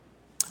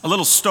A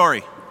little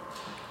story.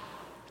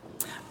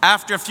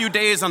 After a few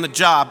days on the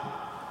job,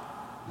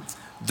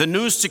 the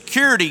new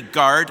security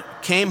guard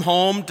came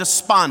home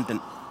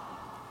despondent.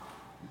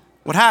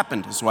 "What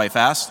happened?" his wife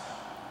asked.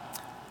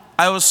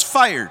 "I was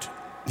fired,"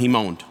 he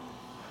moaned.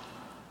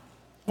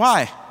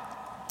 "Why?"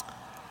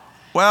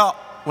 "Well,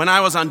 when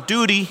I was on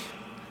duty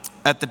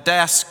at the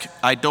desk,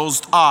 I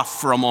dozed off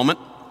for a moment,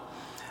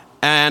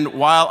 and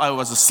while I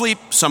was asleep,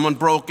 someone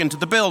broke into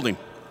the building."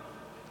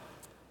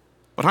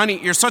 "But honey,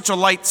 you're such a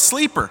light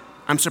sleeper.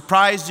 I'm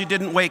surprised you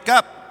didn't wake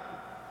up.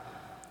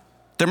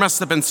 There must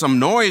have been some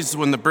noise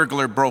when the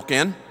burglar broke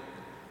in."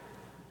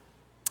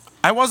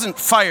 "I wasn't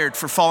fired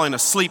for falling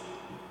asleep,"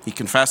 he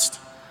confessed.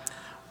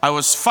 "I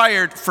was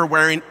fired for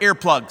wearing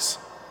earplugs."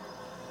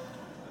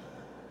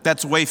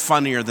 That's way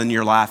funnier than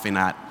you're laughing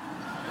at.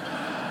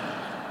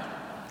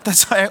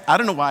 I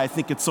don't know why I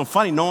think it's so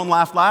funny. No one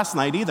laughed last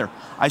night either.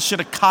 I should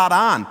have caught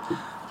on,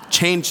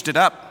 changed it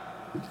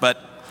up.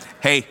 But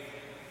hey,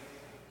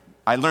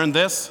 I learned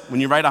this: when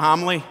you write a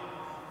homily,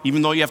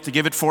 even though you have to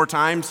give it 4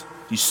 times,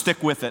 you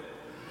stick with it.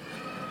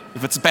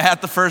 If it's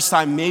bad the first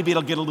time, maybe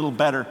it'll get a little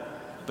better.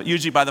 But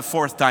usually by the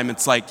 4th time,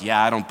 it's like,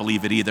 yeah, I don't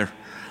believe it either.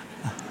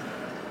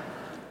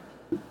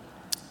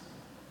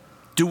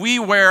 Do we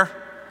wear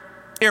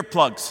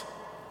earplugs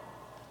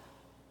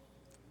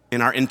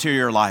in our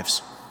interior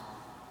lives?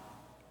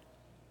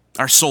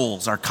 Our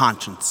souls, our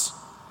conscience.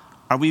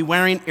 Are we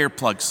wearing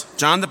earplugs?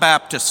 John the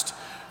Baptist,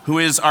 who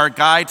is our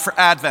guide for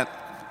Advent,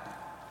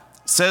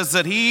 says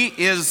that he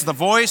is the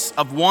voice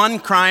of one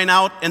crying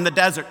out in the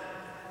desert,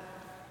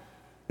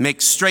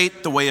 "Make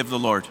straight the way of the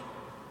Lord."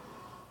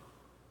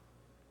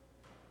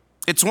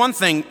 It's one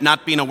thing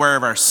not being aware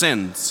of our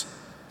sins,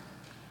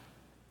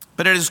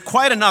 but it is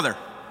quite another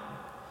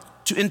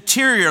to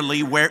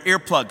interiorly wear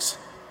earplugs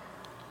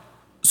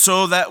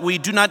so that we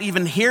do not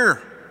even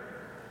hear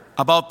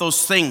about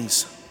those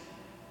things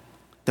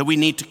that we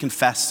need to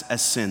confess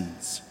as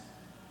sins.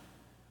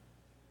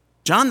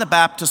 John the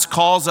Baptist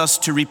calls us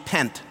to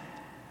repent.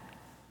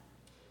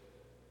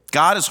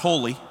 God is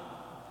holy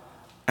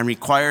and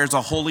requires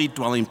a holy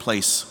dwelling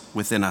place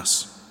within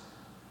us.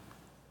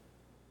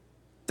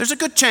 There's a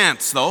good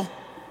chance, though,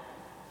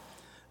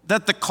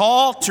 that the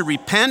call to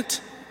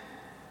repent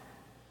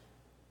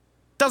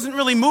doesn't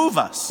really move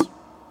us.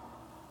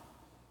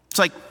 It's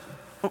like,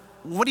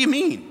 what do you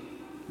mean?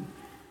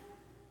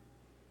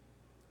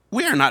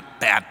 We are not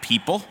bad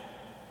people.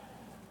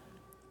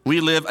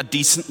 We live a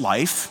decent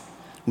life.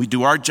 We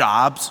do our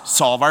jobs,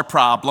 solve our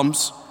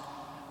problems,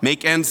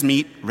 make ends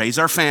meet, raise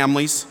our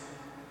families,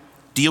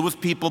 deal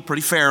with people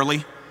pretty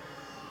fairly.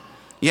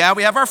 Yeah,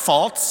 we have our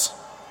faults.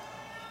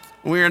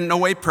 We are in no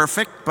way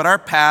perfect, but our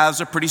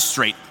paths are pretty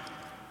straight.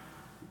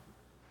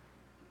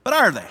 But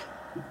are they?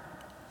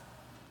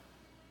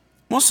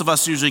 Most of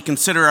us usually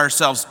consider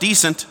ourselves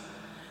decent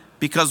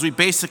because we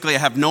basically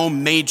have no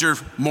major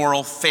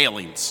moral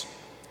failings.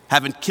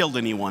 Haven't killed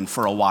anyone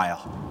for a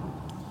while.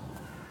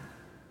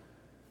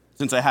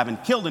 Since I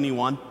haven't killed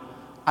anyone,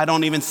 I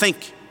don't even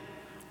think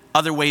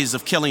other ways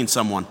of killing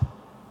someone,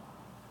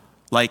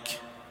 like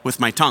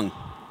with my tongue,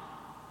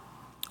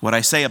 what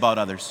I say about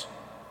others,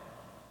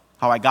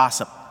 how I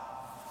gossip,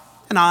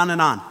 and on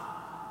and on.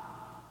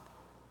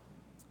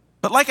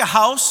 But like a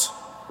house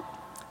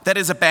that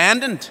is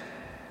abandoned,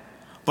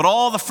 but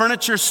all the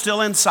furniture's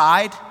still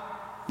inside,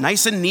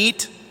 nice and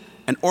neat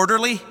and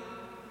orderly,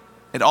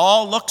 it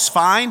all looks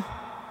fine,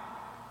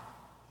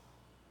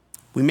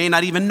 we may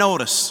not even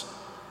notice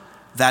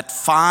that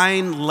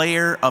fine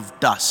layer of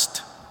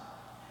dust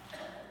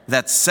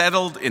that's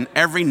settled in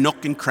every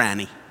nook and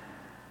cranny.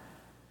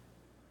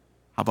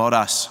 How about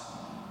us?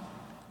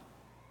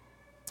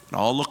 It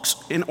all looks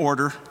in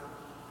order,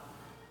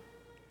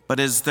 but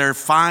is there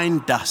fine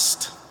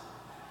dust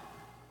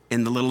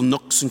in the little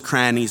nooks and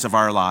crannies of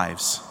our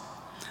lives?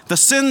 The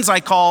sins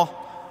I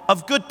call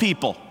of good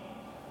people.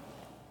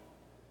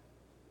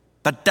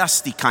 The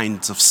dusty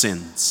kinds of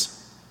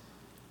sins,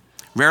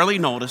 rarely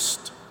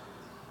noticed,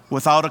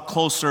 without a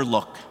closer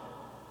look,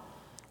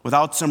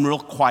 without some real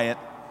quiet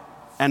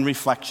and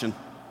reflection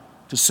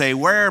to say,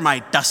 where am I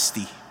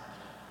dusty?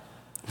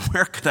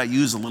 Where could I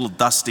use a little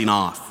dusting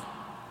off?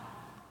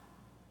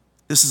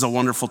 This is a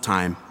wonderful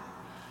time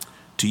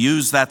to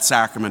use that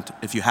sacrament,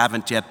 if you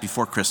haven't yet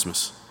before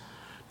Christmas,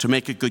 to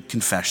make a good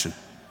confession.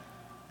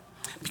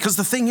 Because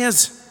the thing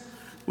is,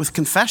 with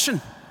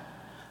confession,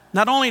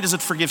 not only does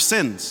it forgive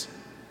sins,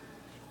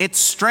 it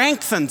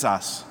strengthens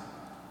us.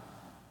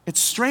 It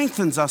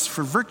strengthens us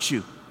for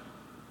virtue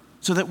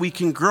so that we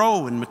can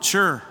grow and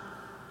mature,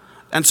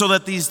 and so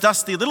that these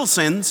dusty little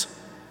sins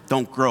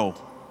don't grow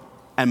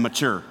and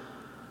mature.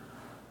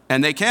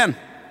 And they can.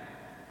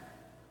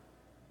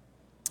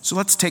 So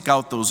let's take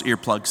out those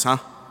earplugs,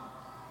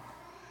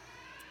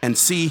 and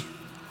see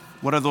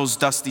what are those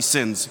dusty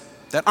sins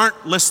that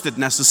aren't listed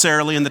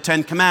necessarily in the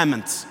 10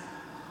 Commandments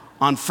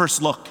on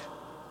first look.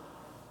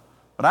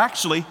 But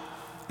actually,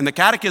 in the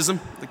Catechism,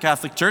 the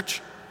Catholic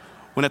Church,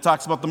 when it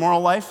talks about the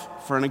moral life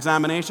for an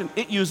examination,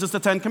 it uses the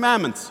 10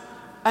 Commandments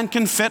and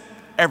can fit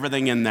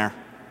everything in there.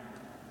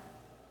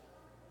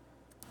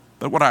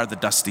 But what are the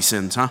dusty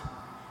sins, huh?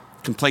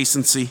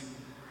 Complacency,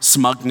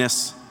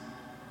 smugness,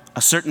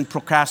 a certain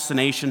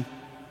procrastination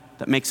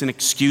that makes an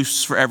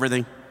excuse for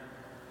everything,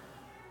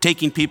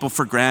 taking people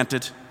for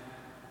granted,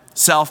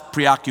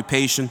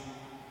 self-preoccupation,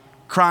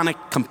 chronic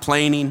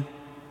complaining,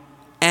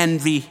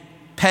 envy,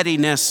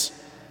 pettiness,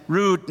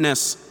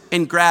 rudeness,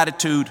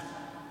 ingratitude,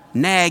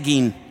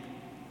 nagging,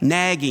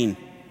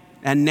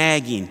 and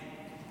nagging.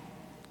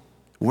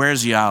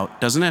 Wears you out,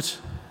 doesn't it?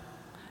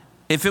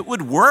 If it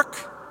would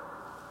work,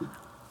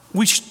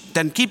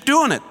 then keep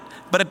doing it,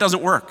 but it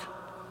doesn't work.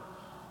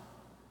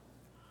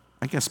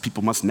 I guess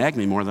people must nag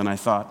me more than I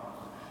thought.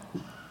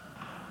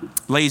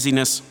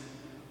 Laziness,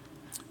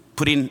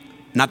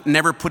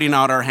 never putting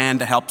out our hand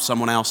to help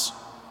someone else.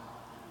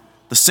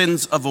 The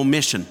sins of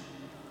omission,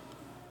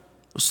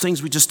 those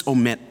things we just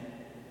omit.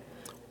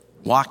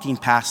 Walking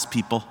past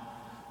people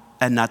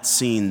and not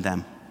seeing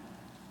them.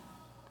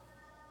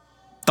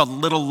 The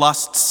little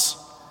lusts,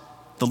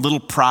 the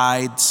little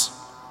prides,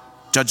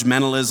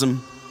 judgmentalism,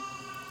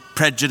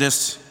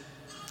 prejudice,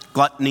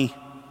 gluttony.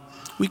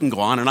 We can go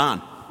on and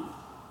on.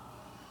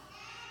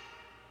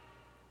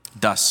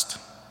 Dust.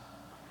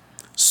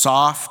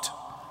 Soft,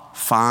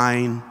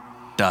 fine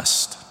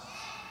dust.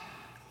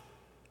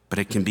 But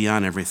it can be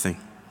on everything.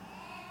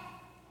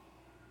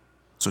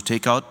 So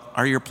take out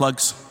our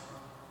earplugs.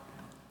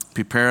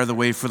 Prepare the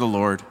way for the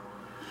Lord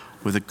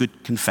with a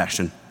good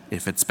confession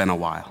if it's been a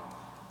while.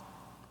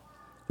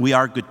 We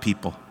are good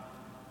people,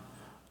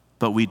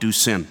 but we do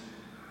sin.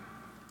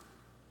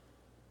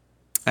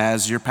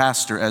 As your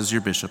pastor, as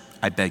your bishop,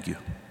 I beg you,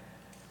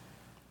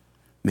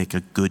 make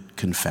a good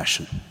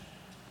confession.